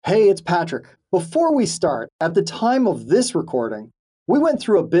Hey, it's Patrick. Before we start, at the time of this recording, we went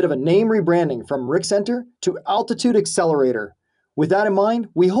through a bit of a name rebranding from RIC Center to Altitude Accelerator. With that in mind,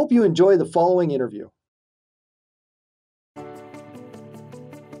 we hope you enjoy the following interview.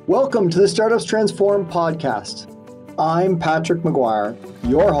 Welcome to the Startups Transform podcast. I'm Patrick McGuire,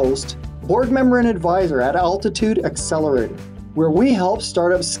 your host, board member and advisor at Altitude Accelerator, where we help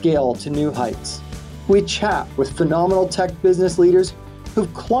startups scale to new heights. We chat with phenomenal tech business leaders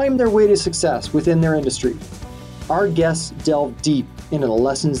who've climbed their way to success within their industry. Our guests delve deep into the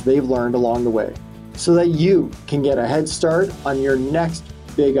lessons they've learned along the way so that you can get a head start on your next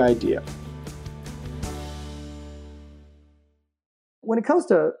big idea. When it comes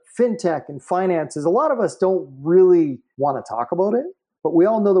to fintech and finances, a lot of us don't really want to talk about it, but we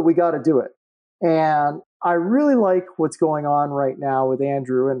all know that we got to do it. And I really like what's going on right now with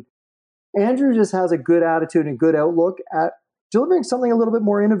Andrew. And Andrew just has a good attitude and good outlook at delivering something a little bit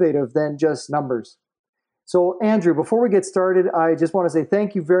more innovative than just numbers. So, Andrew, before we get started, I just want to say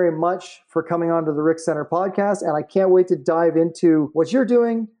thank you very much for coming on to the RIC Center podcast. And I can't wait to dive into what you're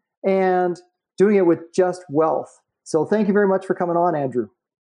doing and doing it with Just Wealth. So thank you very much for coming on, Andrew.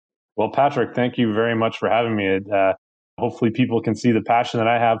 Well, Patrick, thank you very much for having me. Hopefully people can see the passion that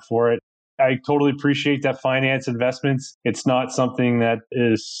I have for it. I totally appreciate that finance investments. It's not something that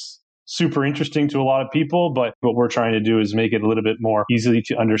is super interesting to a lot of people, but what we're trying to do is make it a little bit more easily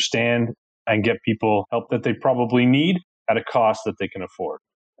to understand and get people help that they probably need at a cost that they can afford.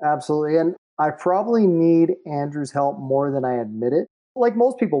 Absolutely. And I probably need Andrew's help more than I admit it. Like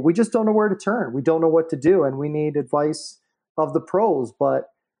most people, we just don't know where to turn. We don't know what to do, and we need advice of the pros, but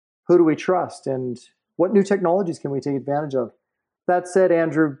who do we trust and what new technologies can we take advantage of? That said,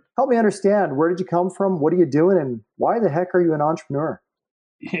 Andrew, help me understand, where did you come from? What are you doing? And why the heck are you an entrepreneur?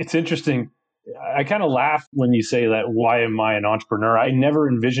 It's interesting. I kind of laugh when you say that, why am I an entrepreneur? I never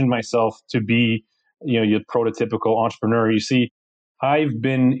envisioned myself to be, your prototypical entrepreneur. You see, I've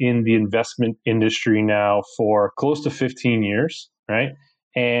been in the investment industry now for close to 15 years, right?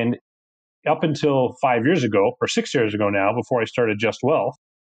 And up until 5 years ago, or 6 years ago now, before I started Just Wealth,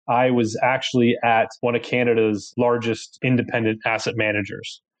 I was actually at one of Canada's largest independent asset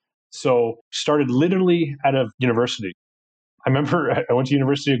managers. So started literally out of university. I remember I went to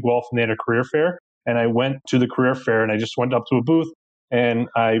University of Guelph and they had a career fair, and I went to the career fair and I just went up to a booth and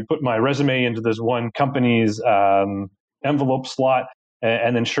I put my resume into this one company's envelope slot.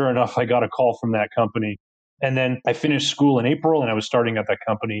 And then sure enough, I got a call from that company. And then I finished school in April and I was starting at that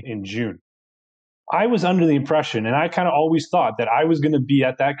company in June. I was under the impression, and I kind of always thought that I was going to be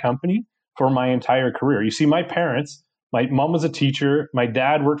at that company for my entire career. You see, my parents, my mom was a teacher, my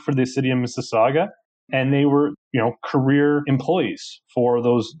dad worked for the city of Mississauga, and they were, career employees for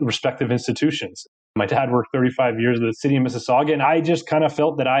those respective institutions. My dad worked 35 years at the city of Mississauga, and I just kind of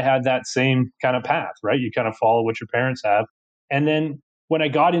felt that I had that same kind of path, right? You kind of follow what your parents have. And then when I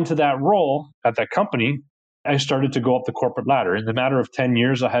got into that role at that company, I started to go up the corporate ladder. In the matter of 10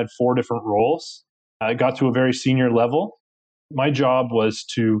 years, I had 4 different roles. I got to a very senior level. My job was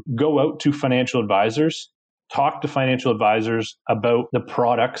to go out to financial advisors, talk to financial advisors about the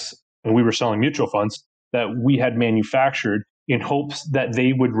products, and we were selling mutual funds that we had manufactured in hopes that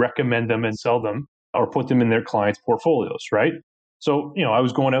they would recommend them and sell them or put them in their clients' portfolios, right? So, I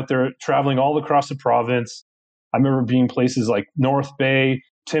was going out there traveling all across the province. I remember being places like North Bay,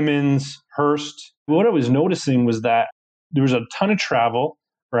 Timmins, Hearst. What I was noticing was that there was a ton of travel,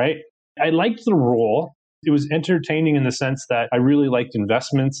 right? I liked the role. It was entertaining in the sense that I really liked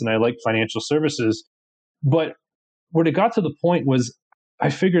investments and I liked financial services. But what it got to the point was I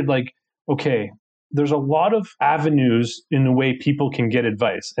figured okay, there's a lot of avenues in the way people can get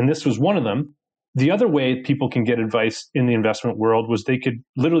advice. And this was one of them. The other way people can get advice in the investment world was they could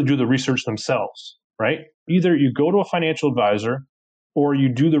literally do the research themselves, right? Either you go to a financial advisor or you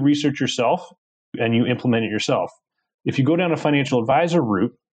do the research yourself and you implement it yourself. If you go down a financial advisor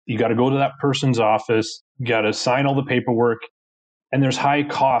route, you got to go to that person's office, you got to sign all the paperwork, and there's high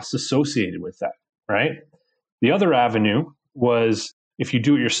costs associated with that, right? The other avenue was if you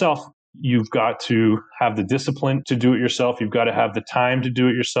do it yourself, you've got to have the discipline to do it yourself. You've got to have the time to do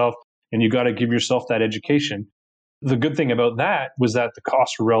it yourself, and you've got to give yourself that education. The good thing about that was that the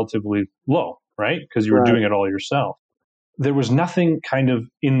costs were relatively low, right? Because you were doing it all yourself. There was nothing kind of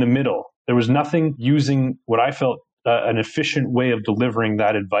in the middle. There was nothing using what I felt an efficient way of delivering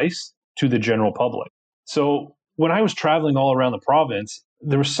that advice to the general public. So when I was traveling all around the province,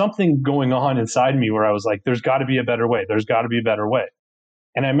 there was something going on inside me where I was like, there's got to be a better way. There's got to be a better way.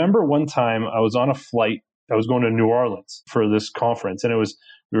 And I remember one time I was on a flight. I was going to New Orleans for this conference, and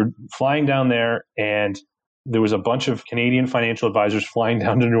we were flying down there, and there was a bunch of Canadian financial advisors flying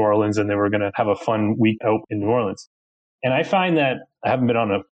down to New Orleans, and they were going to have a fun week out in New Orleans. And I find that I haven't been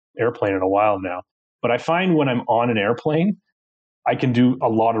on an airplane in a while now, but I find when I'm on an airplane, I can do a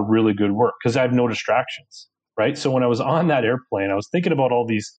lot of really good work because I have no distractions, right? So when I was on that airplane, I was thinking about all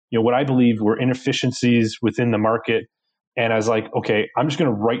these, what I believe were inefficiencies within the market. And I was like, okay, I'm just going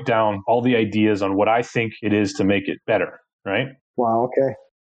to write down all the ideas on what I think it is to make it better, right? Wow. Okay.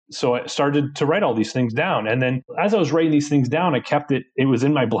 So I started to write all these things down. And then as I was writing these things down, I kept it. It was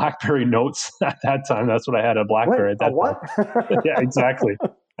in my BlackBerry notes at that time. That's what I had, a BlackBerry at that time. Yeah, exactly. I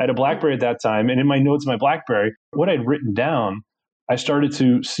had a BlackBerry at that time. And in my notes, my BlackBerry, what I'd written down, I started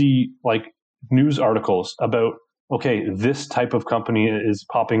to see like news articles about, okay, this type of company is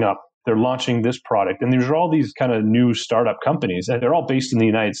popping up. They're launching this product. And there's all these kind of new startup companies, and they're all based in the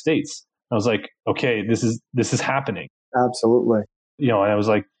United States. I was like, okay, this is happening. Absolutely. And I was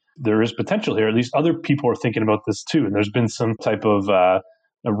like, there is potential here. At least other people are thinking about this too. And there's been some type of a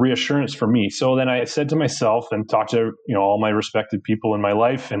reassurance for me. So then I said to myself and talked to, all my respected people in my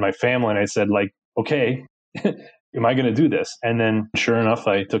life and my family. And I said, like, okay, am I going to do this? And then sure enough,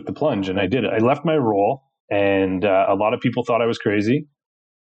 I took the plunge and I did it. I left my role, and a lot of people thought I was crazy.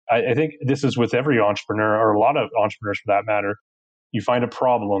 I think this is with every entrepreneur, or a lot of entrepreneurs for that matter. You find a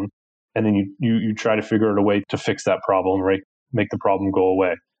problem, and then you try to figure out a way to fix that problem, right? Make the problem go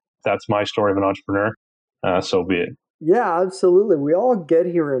away. That's my story of an entrepreneur. So be it. Yeah, absolutely. We all get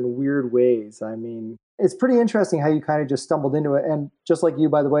here in weird ways. I mean, it's pretty interesting how you kind of just stumbled into it. And just like you,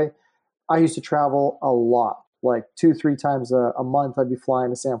 by the way, I used to travel a lot, like 2-3 times a month. I'd be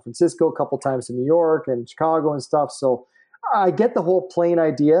flying to San Francisco, a couple times to New York and Chicago and stuff. So I get the whole plane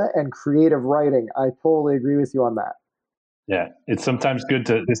idea and creative writing. I totally agree with you on that. Yeah, it's sometimes good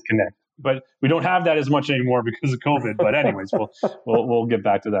to disconnect, but we don't have that as much anymore because of COVID. But anyways, we'll get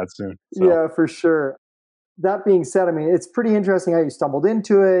back to that soon. So. Yeah, for sure. That being said, I mean, it's pretty interesting how you stumbled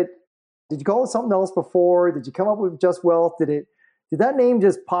into it. Did you call it something else before? Did you come up with Just Wealth? Did that name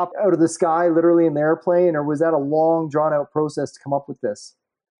just pop out of the sky, literally in the airplane, or was that a long, drawn out process to come up with this?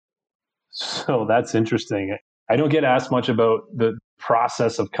 So that's interesting. I don't get asked much about the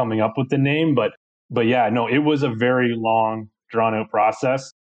process of coming up with the name, but yeah, no, it was a very long, drawn out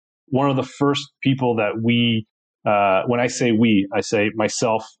process. One of the first people that when I say we, I say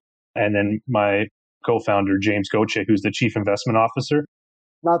myself and then my co-founder, James Goche, who's the chief investment officer.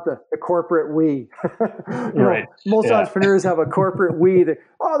 Not the corporate we. Right. Most entrepreneurs have a corporate we.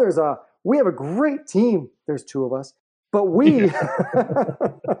 We have a great team. There's 2 of us, but we.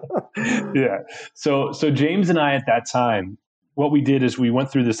 Yeah. So James and I at that time, what we did is we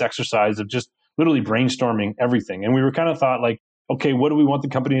went through this exercise of just literally brainstorming everything. And we were kind of thought like, okay, what do we want the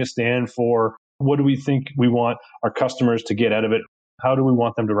company to stand for? What do we think we want our customers to get out of it? How do we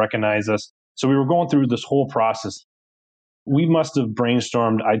want them to recognize us? So we were going through this whole process. We must have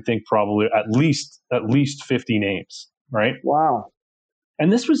brainstormed, I think, probably at least 50 names, right? Wow.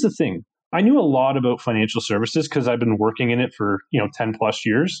 And this was the thing. I knew a lot about financial services because I've been working in it for 10 plus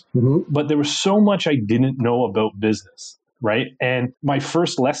years, but there was so much I didn't know about business, right? And my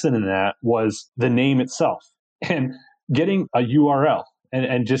first lesson in that was the name itself, and getting a URL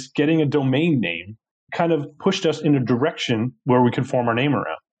and just getting a domain name kind of pushed us in a direction where we could form our name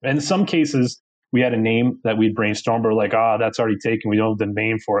around. And in some cases, we had a name that we'd brainstormed, but like, that's already taken. We don't have the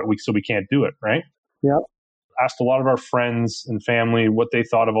name for it, so we can't do it, right? Yep. Asked a lot of our friends and family what they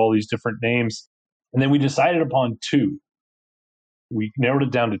thought of all these different names. And then we decided upon 2. We narrowed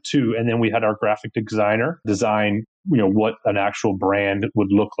it down to 2. And then we had our graphic designer design, what an actual brand would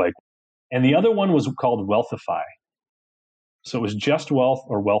look like. And the other one was called Wealthify. So it was Just Wealth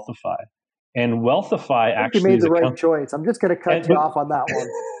or Wealthify. And Wealthify actually you made the right choice. I'm just going to cut you off on that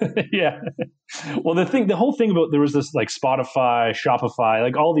one. Yeah. Well, the whole thing about, there was this like Spotify, Shopify,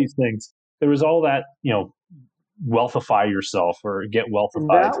 like all these things. There was all that, wealthify yourself or get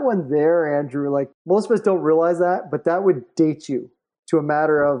wealthified. That one there, Andrew, like most of us don't realize that, but that would date you to a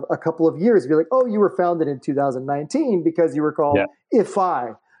matter of a couple of years. You'd be like, oh, you were founded in 2019 because you were called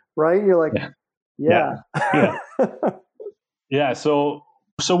IFI, right? And you're like, yeah. Yeah. So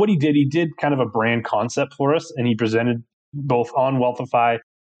what he did kind of a brand concept for us, and he presented both on Wealthify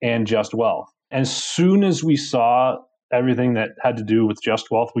and Just Wealth. And as soon as we saw everything that had to do with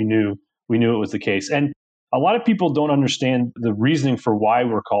Just Wealth, we knew it was the case. And a lot of people don't understand the reasoning for why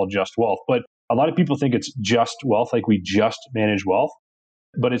we're called Just Wealth, but a lot of people think it's just wealth, like we just manage wealth,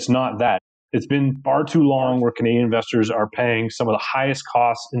 but it's not that. It's been far too long where Canadian investors are paying some of the highest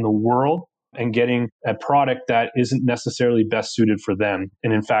costs in the world and getting a product that isn't necessarily best suited for them.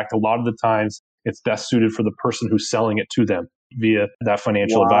 And in fact, a lot of the times it's best suited for the person who's selling it to them via that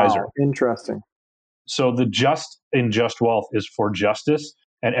financial advisor. Interesting. So the just in Just Wealth is for justice.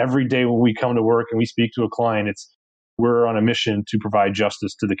 And every day when we come to work and we speak to a client, we're on a mission to provide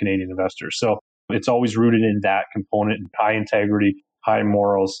justice to the Canadian investors. So it's always rooted in that component, high integrity, high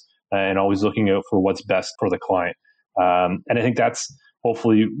morals, and always looking out for what's best for the client. And I think that's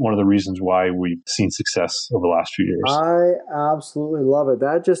hopefully one of the reasons why we've seen success over the last few years. I absolutely love it.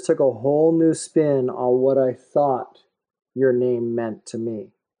 That just took a whole new spin on what I thought your name meant to me.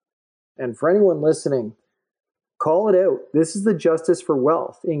 And for anyone listening, call it out. This is the Justice for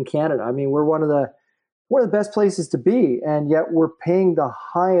Wealth in Canada. I mean, we're one of the best places to be, and yet we're paying the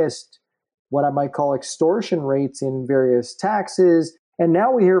highest, what I might call extortion rates in various taxes. And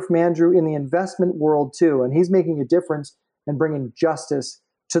now we hear from Andrew in the investment world too, and he's making a difference and bringing justice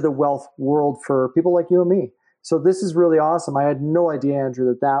to the wealth world for people like you and me. So this is really awesome. I had no idea,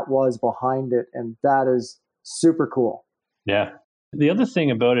 Andrew, that was behind it, and that is super cool. Yeah. The other thing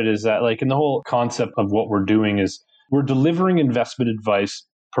about it is that, like, in the whole concept of what we're doing is we're delivering investment advice,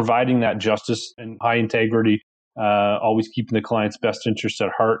 providing that justice and high integrity, always keeping the client's best interests at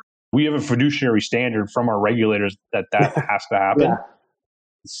heart. We have a fiduciary standard from our regulators that has to happen. Yeah.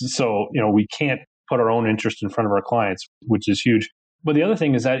 So, we can't put our own interest in front of our clients, which is huge. But the other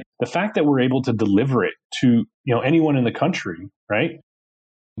thing is that the fact that we're able to deliver it to, anyone in the country, right,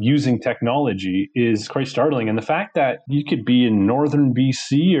 using technology is quite startling. And the fact that you could be in northern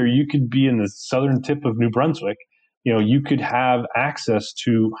BC or you could be in the southern tip of New Brunswick, you could have access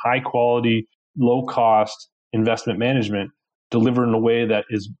to high quality, low cost investment management delivered in a way that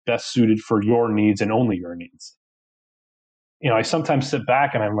is best suited for your needs and only your needs. I sometimes sit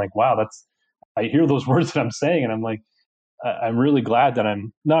back and I'm like, wow, I hear those words that I'm saying and I'm like, I'm really glad that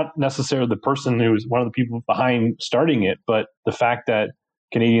I'm not necessarily the person who's one of the people behind starting it, but the fact that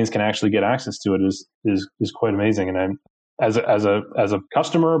Canadians can actually get access to it is quite amazing. And I'm as a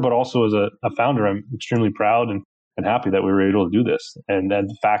customer, but also as a founder, I'm extremely proud and happy that we were able to do this. And then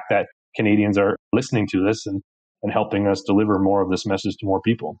the fact that Canadians are listening to this and helping us deliver more of this message to more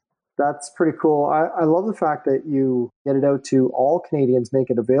people. That's pretty cool. I love the fact that you get it out to all Canadians,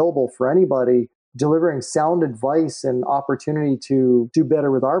 make it available for anybody, delivering sound advice and opportunity to do better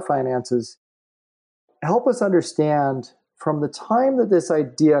with our finances. Help us understand from the time that this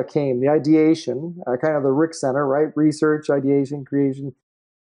idea came, the ideation, kind of the Rick Center, right? Research, ideation, creation.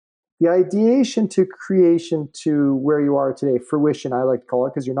 The ideation to creation to where you are today, fruition, I like to call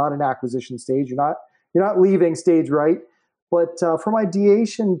it, because you're not in acquisition stage. You're not leaving stage right. But from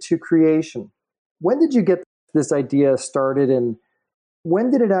ideation to creation, when did you get this idea started, and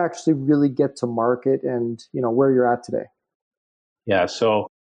when did it actually really get to market, and where you're at today? Yeah, so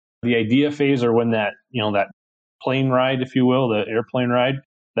the idea phase, or when that that plane ride, if you will, the airplane ride,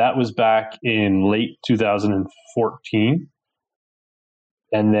 that was back in late 2014,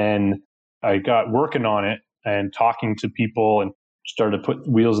 and then I got working on it and talking to people and started to put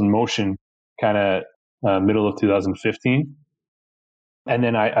wheels in motion, kind of middle of 2015. And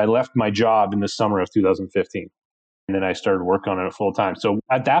then I left my job in the summer of 2015. And then I started working on it full time. So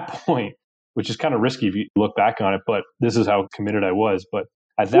at that point, which is kind of risky if you look back on it, but this is how committed I was. But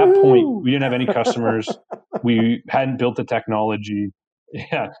at that point, we didn't have any customers. We hadn't built the technology.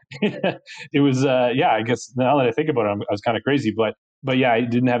 Yeah, it was, I guess now that I think about it, I was kind of crazy, but yeah, I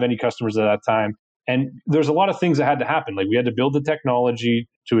didn't have any customers at that time. And there's a lot of things that had to happen. Like, we had to build the technology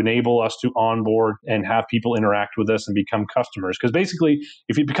to enable us to onboard and have people interact with us and become customers. Because basically,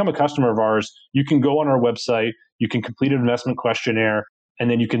 if you become a customer of ours, you can go on our website, you can complete an investment questionnaire, and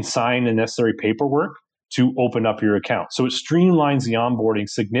then you can sign the necessary paperwork to open up your account. So it streamlines the onboarding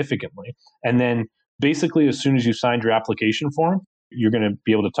significantly. And then basically, as soon as you signed your application form, you're going to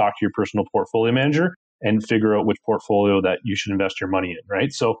be able to talk to your personal portfolio manager and figure out which portfolio that you should invest your money in,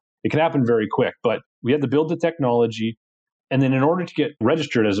 right? So it can happen very quick, but we had to build the technology. And then in order to get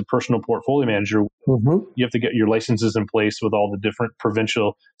registered as a personal portfolio manager, you have to get your licenses in place with all the different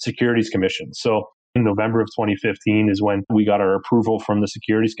provincial securities commissions. So in November of 2015 is when we got our approval from the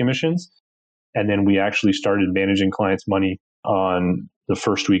securities commissions. And then we actually started managing clients' money on the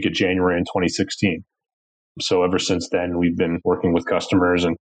first week of January in 2016. So ever since then, we've been working with customers,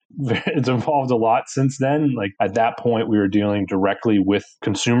 and it's evolved a lot since then. Like, at that point, we were dealing directly with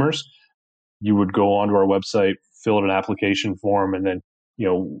consumers. You would go onto our website, fill out an application form, and then,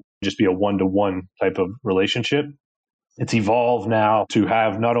 just be a one-to-one type of relationship. It's evolved now to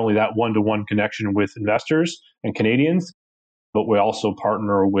have not only that one-to-one connection with investors and Canadians, but we also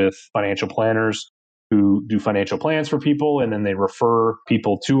partner with financial planners who do financial plans for people, and then they refer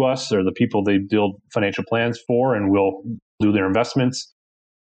people to us, or the people they build financial plans for, and we'll do their investments.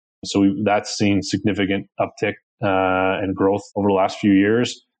 So that's seen significant uptick and growth over the last few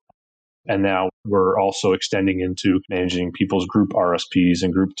years. And now we're also extending into managing people's group RSPs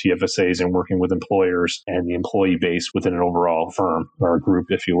and group TFSAs and working with employers and the employee base within an overall firm or group,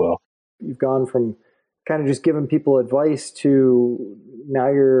 if you will. You've gone from kind of just giving people advice to now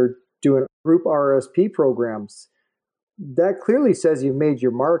you're doing group RSP programs. That clearly says you've made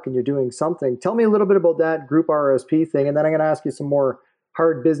your mark and you're doing something. Tell me a little bit about that group RSP thing, and then I'm going to ask you some more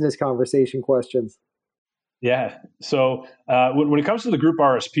hard business conversation questions. Yeah. So when it comes to the group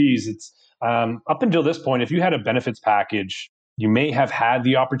RSPs, it's up until this point, if you had a benefits package, you may have had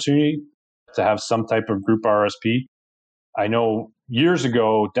the opportunity to have some type of group RSP. I know years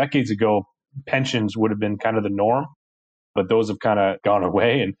ago, decades ago, pensions would have been kind of the norm, but those have kind of gone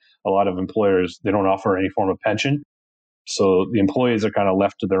away. And a lot of employers, they don't offer any form of pension. So the employees are kind of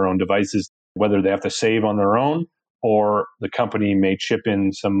left to their own devices, whether they have to save on their own or the company may chip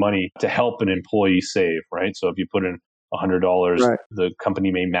in some money to help an employee save, right? So if you put in $100, Right. the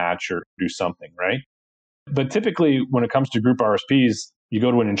company may match or do something, right? But typically, when it comes to group RSPs, you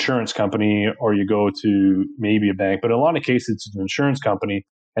go to an insurance company or you go to maybe a bank, but in a lot of cases, it's an insurance company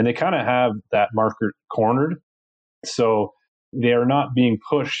and they kind of have that market cornered. So they are not being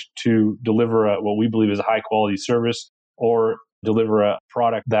pushed to deliver what we believe is a high quality service or deliver a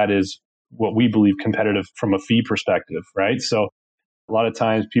product that is what we believe competitive from a fee perspective, right? So a lot of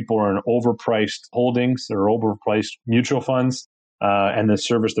times people are in overpriced holdings or overpriced mutual funds, and the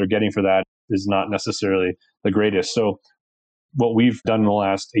service they're getting for that is not necessarily the greatest. So what we've done in the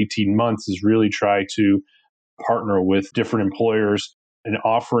last 18 months is really try to partner with different employers and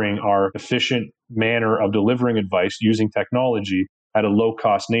offering our efficient manner of delivering advice using technology at a low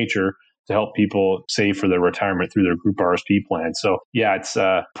cost nature to help people save for their retirement through their group RSP plan. So yeah, it's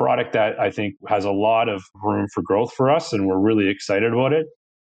a product that I think has a lot of room for growth for us and we're really excited about it.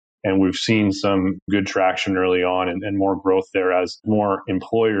 And we've seen some good traction early on and more growth there as more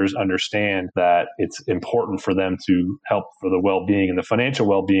employers understand that it's important for them to help for the well-being and the financial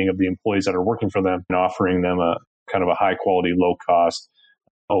well-being of the employees that are working for them and offering them a kind of a high quality, low cost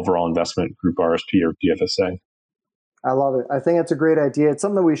overall investment group RSP or PFSA. I love it. I think it's a great idea. It's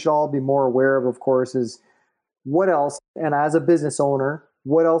something that we should all be more aware of course, is what else, and as a business owner,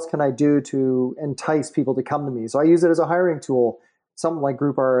 what else can I do to entice people to come to me? So I use it as a hiring tool, something like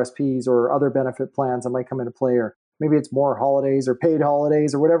group RSPs or other benefit plans that might come into play, or maybe it's more holidays or paid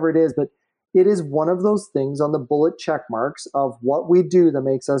holidays or whatever it is. But it is one of those things on the bullet check marks of what we do that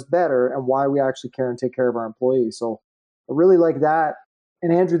makes us better and why we actually care and take care of our employees. So I really like that.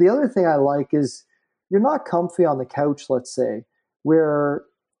 And Andrew, the other thing I like is you're not comfy on the couch, let's say, where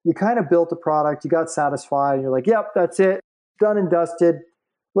you kind of built a product, you got satisfied, and you're like, yep, that's it, done and dusted.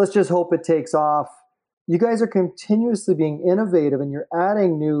 Let's just hope it takes off. You guys are continuously being innovative and you're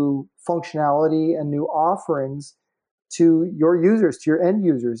adding new functionality and new offerings to your users, to your end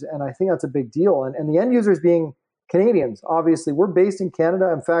users. And I think that's a big deal. And the end users being Canadians, obviously. We're based in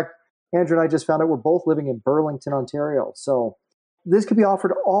Canada. In fact, Andrew and I just found out we're both living in Burlington, Ontario. So this could be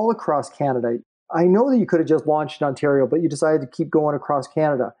offered all across Canada. I know that you could have just launched in Ontario, but you decided to keep going across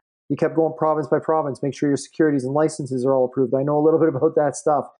Canada. You kept going province by province, make sure your securities and licenses are all approved. I know a little bit about that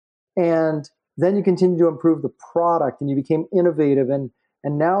stuff. And then you continue to improve the product and you became innovative. And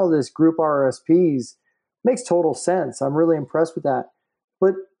now this group RSPs makes total sense. I'm really impressed with that.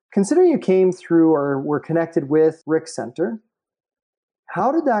 But considering you came through or were connected with Rick Center,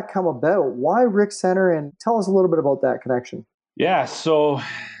 how did that come about? Why Rick Center? And tell us a little bit about that connection. Yeah, so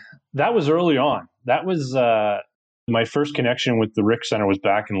that was early on. That was my first connection with the Rick Center was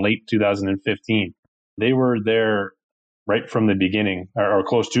back in late 2015. They were there right from the beginning or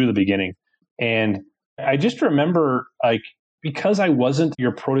close to the beginning. And I just remember, like, because I wasn't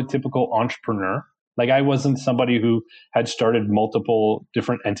your prototypical entrepreneur, like I wasn't somebody who had started multiple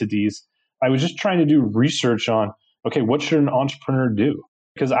different entities. I was just trying to do research on, okay, what should an entrepreneur do?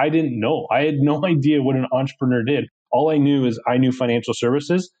 Because I didn't know. I had no idea what an entrepreneur did. All I knew is I knew financial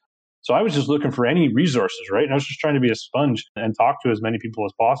services. So I was just looking for any resources, right? And I was just trying to be a sponge and talk to as many people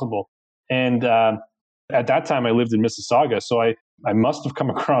as possible. And at that time, I lived in Mississauga. So I must have come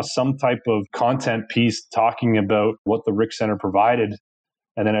across some type of content piece talking about what the Rick Center provided.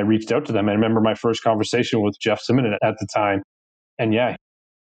 And then I reached out to them. I remember my first conversation with Jeff Simmons at the time. And yeah,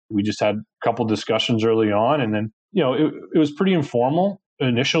 we just had a couple discussions early on. And then, it was pretty informal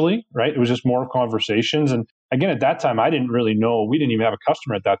initially, right? It was just more conversations. And again, at that time, I didn't really know. We didn't even have a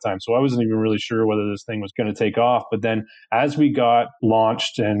customer at that time. So I wasn't even really sure whether this thing was going to take off. But then as we got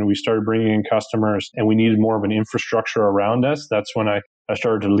launched and we started bringing in customers and we needed more of an infrastructure around us, that's when I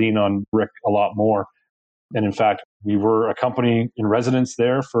started to lean on Rick a lot more. And in fact, we were a company in residence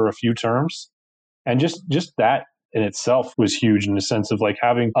there for a few terms. And just that in itself was huge in the sense of like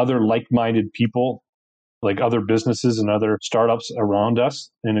having other like-minded people, like other businesses and other startups around us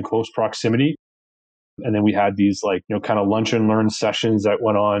in a close proximity. And then we had these like, kind of lunch and learn sessions that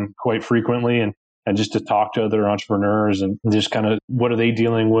went on quite frequently, and just to talk to other entrepreneurs and just kind of what are they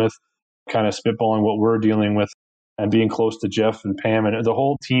dealing with, kind of spitballing what we're dealing with, and being close to Jeff and Pam and the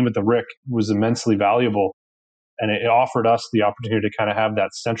whole team at the Rick was immensely valuable. And it offered us the opportunity to kind of have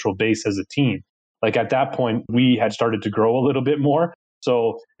that central base as a team. Like at that point, we had started to grow a little bit more.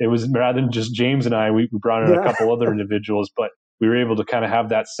 So it was rather than just James and I, we brought in a couple other individuals, but we were able to kind of have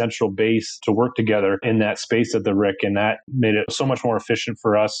that central base to work together in that space at the Rick. And that made it so much more efficient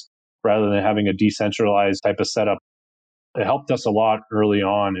for us rather than having a decentralized type of setup. It helped us a lot early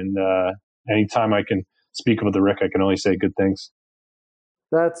on. And anytime I can speak about the Rick, I can only say good things.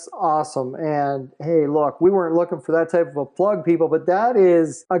 That's awesome. And hey, look, we weren't looking for that type of a plug, people, but that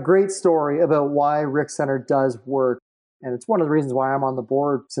is a great story about why Rick Center does work. And it's one of the reasons why I'm on the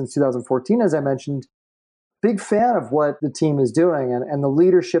board since 2014, as I mentioned. Big fan of what the team is doing. And the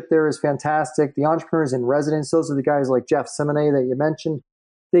leadership there is fantastic. The entrepreneurs in residence, those are the guys like Jeff Simone that you mentioned.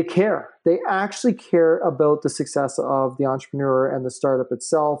 They care. They actually care about the success of the entrepreneur and the startup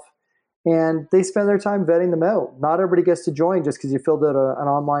itself. And they spend their time vetting them out. Not everybody gets to join just because you filled out an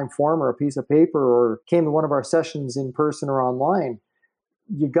online form or a piece of paper or came to one of our sessions in person or online.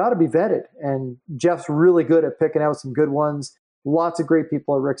 You got to be vetted. And Jeff's really good at picking out some good ones. Lots of great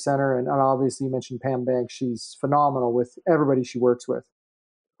people at Rick Center. And obviously you mentioned Pam Banks. She's phenomenal with everybody she works with.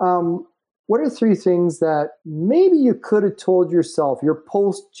 What are 3 things that maybe you could have told yourself, your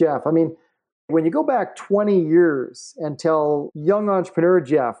post Jeff? I mean, when you go back 20 years and tell young entrepreneur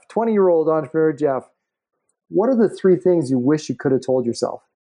Jeff, 20-year-old entrepreneur Jeff, what are the 3 things you wish you could have told yourself?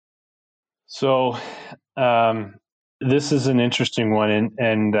 So this is an interesting one.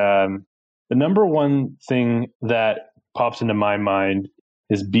 And the number one thing that pops into my mind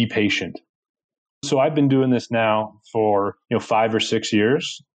is be patient. So I've been doing this now for 5 or 6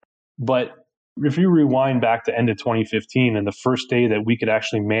 years. But if you rewind back to end of 2015 and the first day that we could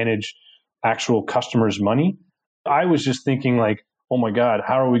actually manage actual customers' money, I was just thinking like, oh my God,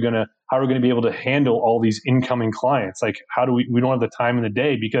 how are we going to be able to handle all these incoming clients? Like, how do we don't have the time in the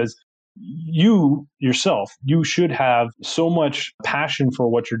day, because you yourself, you should have so much passion for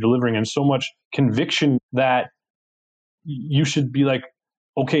what you're delivering and so much conviction that you should be like,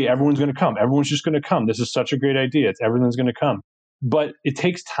 okay, everyone's going to come. Everyone's just going to come. This is such a great idea. Everyone's going to come. But it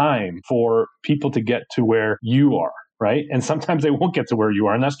takes time for people to get to where you are, right? And sometimes they won't get to where you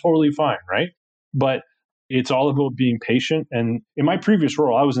are, and that's totally fine, right? But it's all about being patient. And in my previous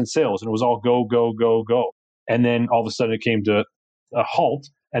role, I was in sales and it was all go, go, go, go. And then all of a sudden it came to a halt,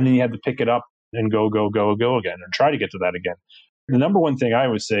 and then you had to pick it up and go, go, go, go again, and try to get to that again. The number one thing I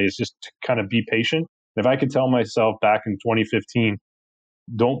would say is just to kind of be patient. If I could tell myself back in 2015,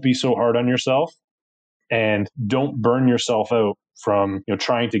 don't be so hard on yourself and don't burn yourself out from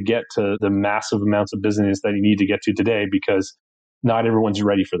trying to get to the massive amounts of business that you need to get to today, because not everyone's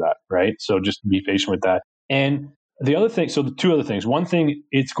ready for that, right? So just be patient with that. And the other thing, so the 2 other things. One thing,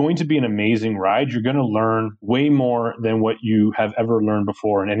 it's going to be an amazing ride. You're going to learn way more than what you have ever learned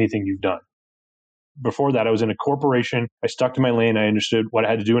before in anything you've done. Before that, I was in a corporation. I stuck to my lane. I understood what I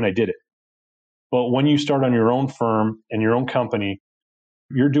had to do and I did it. But when you start on your own firm and your own company,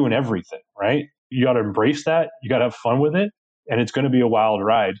 you're doing everything, right? You got to embrace that. You got to have fun with it. And it's going to be a wild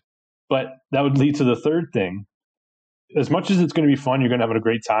ride. But that would lead to the third thing. As much as it's going to be fun, you're going to have a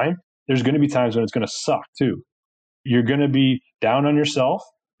great time. There's going to be times when it's going to suck too. You're going to be down on yourself.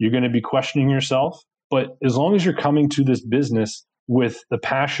 You're going to be questioning yourself. But as long as you're coming to this business with the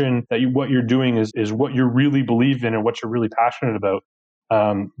passion that what you're doing is what you really believe in and what you're really passionate about,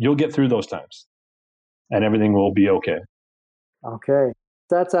 you'll get through those times and everything will be okay. Okay.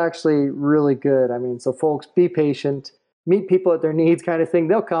 That's actually really good. I mean, so folks, be patient, meet people at their needs kind of thing.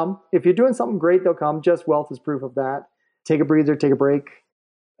 They'll come. If you're doing something great, they'll come. Just Wealth is proof of that. Take a breather, take a break.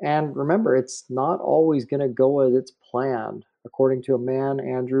 And remember, it's not always going to go as it's planned, according to a man,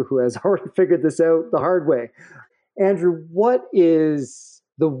 Andrew, who has already figured this out the hard way. Andrew, what is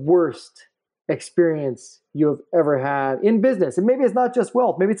the worst experience you have ever had in business? And maybe it's not just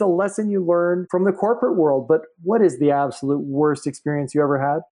wealth. Maybe it's a lesson you learned from the corporate world. But what is the absolute worst experience you ever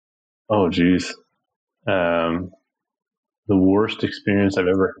had? Oh, geez. The worst experience I've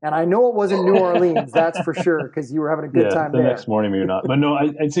ever had. And I know it wasn't New Orleans, that's for sure, because you were having a good time there. Next morning, maybe not. But no,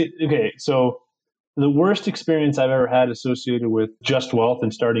 I'd say, okay, so the worst experience I've ever had associated with Just Wealth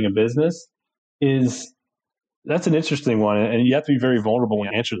and starting a business that's an interesting one. And you have to be very vulnerable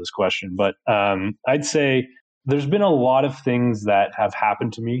when you answer this question. But I'd say there's been a lot of things that have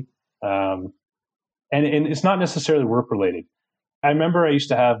happened to me And it's not necessarily work related. I remember I used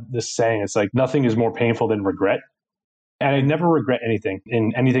to have this saying, it's like nothing is more painful than regret. And I never regret anything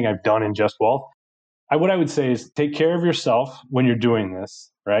in anything I've done in Just Wealth. What I would say is take care of yourself when you're doing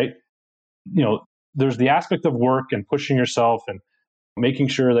this, right? There's the aspect of work and pushing yourself and making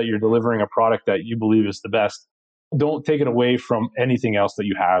sure that you're delivering a product that you believe is the best. Don't take it away from anything else that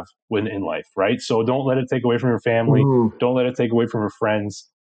you have in life, right? So don't let it take away from your family. Mhm. Don't let it take away from your friends.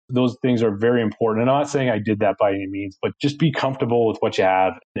 Those things are very important. And I'm not saying I did that by any means, but just be comfortable with what you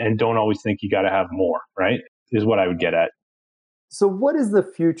have and don't always think you got to have more, right? Is what I would get at. So, what is the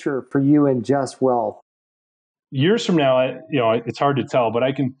future for you in Just Wealth? Years from now, it's hard to tell, but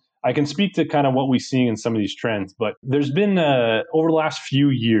I can speak to kind of what we're seeing in some of these trends. But there's been over the last few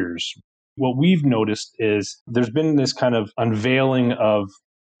years, what we've noticed is there's been this kind of unveiling of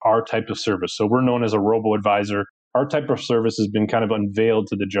our type of service. So we're known as a robo advisor. Our type of service has been kind of unveiled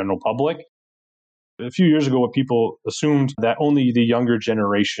to the general public. A few years ago, what people assumed that only the younger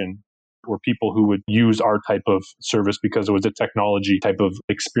generation were people who would use our type of service because it was a technology type of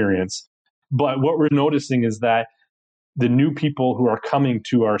experience. But what we're noticing is that the new people who are coming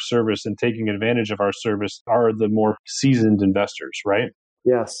to our service and taking advantage of our service are the more seasoned investors, right?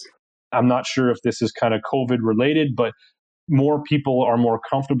 Yes. I'm not sure if this is kind of COVID related, but more people are more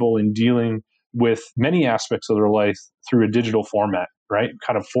comfortable in dealing with many aspects of their life through a digital format, right?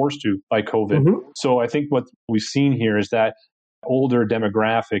 Kind of forced to by COVID. Hmm. So I think what we've seen here is that older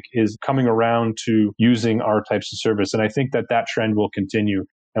demographic is coming around to using our types of service. And I think that trend will continue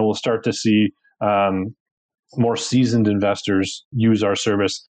and we'll start to see more seasoned investors use our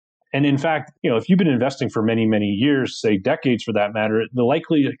service. And in fact, if you've been investing for many, many years, say decades for that matter, the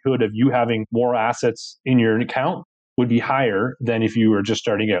likelihood of you having more assets in your account would be higher than if you were just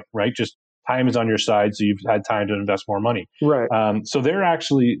starting out, right? Just time is on your side, so you've had time to invest more money. Right. So they're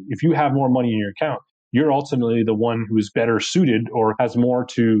actually, if you have more money in your account, you're ultimately the one who's better suited or has more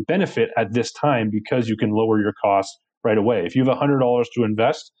to benefit at this time because you can lower your costs right away. If you have $100 to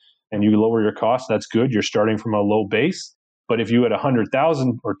invest and you lower your costs, that's good. You're starting from a low base. But if you had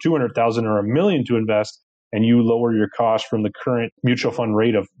 100,000 or 200,000 or $1 million to invest and you lower your cost from the current mutual fund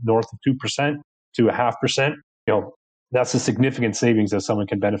rate of north of 2% to 0.5%, that's a significant savings that someone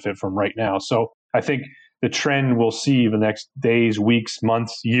can benefit from right now. So I think the trend we'll see in the next days, weeks,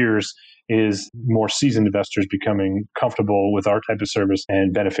 months, years is more seasoned investors becoming comfortable with our type of service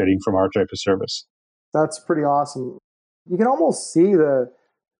and benefiting from our type of service. That's pretty awesome. You can almost see the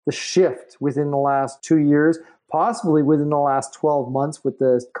shift within the last 2 years, possibly within the last 12 months with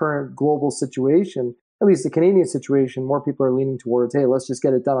the current global situation, at least the Canadian situation. More people are leaning towards, hey, let's just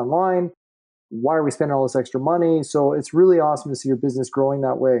get it done online. Why are we spending all this extra money? So it's really awesome to see your business growing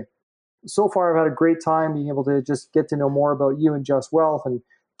that way. So far, I've had a great time being able to just get to know more about you and Just Wealth and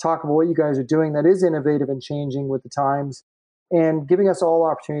talk about what you guys are doing that is innovative and changing with the times and giving us all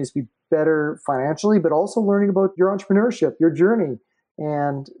opportunities to be better financially, but also learning about your entrepreneurship, your journey.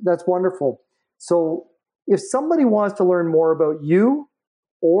 And that's wonderful. So if somebody wants to learn more about you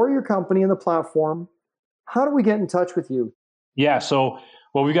or your company and the platform, how do we get in touch with you? Yeah. So,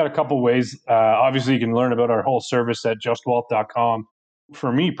 well, we've got a couple ways. Obviously, you can learn about our whole service at justwealth.com.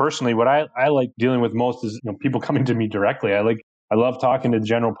 For me personally, what I like dealing with most is people coming to me directly. I love talking to the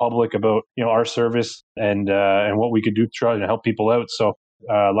general public about our service and what we could do to try to help people out. So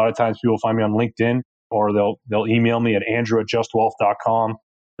a lot of times people find me on LinkedIn or they'll email me at andrew@justwealth.com.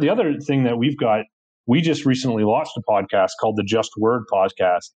 The other thing that we've got, we just recently launched a podcast called the Just Word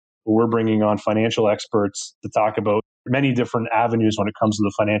Podcast. We're bringing on financial experts to talk about many different avenues when it comes to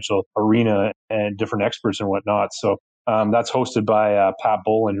the financial arena and different experts and whatnot. So that's hosted by Pat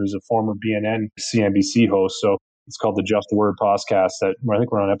Bolin, who's a former BNN CNBC host. So it's called the Just Word Podcast. I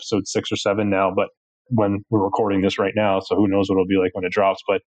think we're on episode 6 or 7 now, but when we're recording this right now, so who knows what it'll be like when it drops.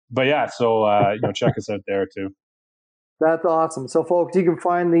 But yeah, so check us out there too. That's awesome. So, folks, you can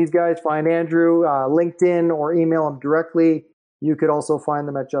find these guys, find Andrew, LinkedIn, or email them directly. You could also find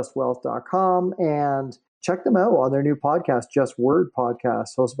them at justwealth.com and check them out on their new podcast, Just Word Podcast,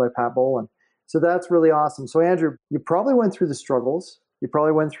 hosted by Pat Bolin. So that's really awesome. So, Andrew, you probably went through the struggles. You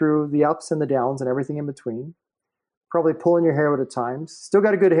probably went through the ups and the downs and everything in between. Probably pulling your hair out at times. Still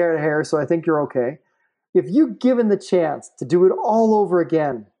got a good hair, so I think you're okay. If you given the chance to do it all over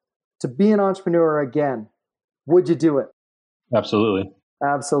again, to be an entrepreneur again, would you do it? Absolutely.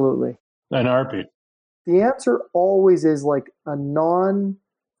 Absolutely. And heartbeat. The answer always is like a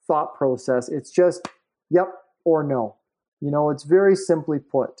non-thought process. It's just yep or no. It's very simply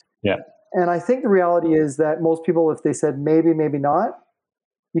put. Yeah. And I think the reality is that most people, if they said maybe, maybe not,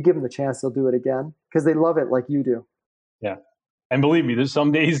 you give them the chance, they'll do it again because they love it like you do. Yeah. And believe me, there's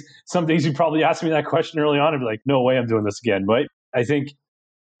some days you probably asked me that question early on and be like, no way I'm doing this again. But I think,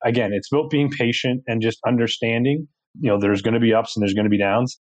 again, it's about being patient and just understanding, there's going to be ups and there's going to be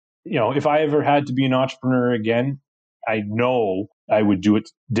downs. If I ever had to be an entrepreneur again, I know I would do it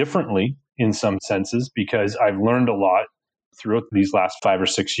differently in some senses because I've learned a lot throughout these last 5 or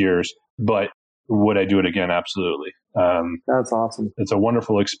 6 years. But would I do it again? Absolutely. That's awesome. It's a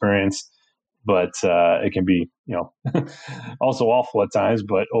wonderful experience, but it can be, also awful at times.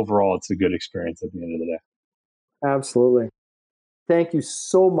 But overall, it's a good experience at the end of the day. Absolutely. Thank you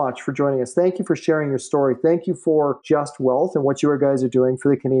so much for joining us. Thank you for sharing your story. Thank you for Just Wealth and what you guys are doing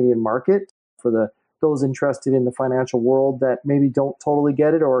for the Canadian market, for those interested in the financial world that maybe don't totally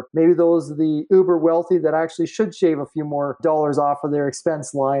get it, or maybe those the uber wealthy that actually should shave a few more dollars off of their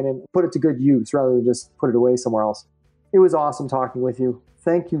expense line and put it to good use rather than just put it away somewhere else. It was awesome talking with you.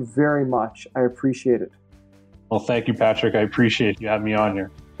 Thank you very much. I appreciate it. Well, thank you, Patrick. I appreciate you having me on here.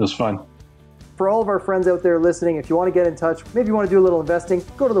 It was fun. For all of our friends out there listening, if you want to get in touch, maybe you want to do a little investing,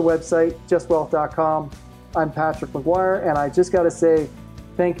 go to the website, justwealth.com. I'm Patrick McGuire, and I just got to say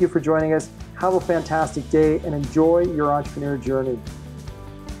thank you for joining us. Have a fantastic day and enjoy your entrepreneur journey.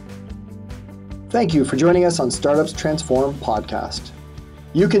 Thank you for joining us on Startups Transform podcast.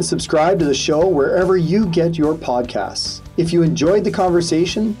 You can subscribe to the show wherever you get your podcasts. If you enjoyed the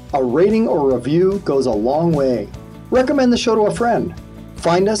conversation, a rating or review goes a long way. Recommend the show to a friend.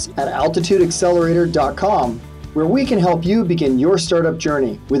 Find us at altitudeaccelerator.com, where we can help you begin your startup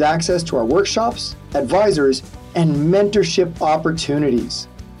journey with access to our workshops, advisors, and mentorship opportunities.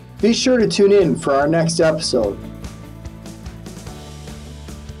 Be sure to tune in for our next episode.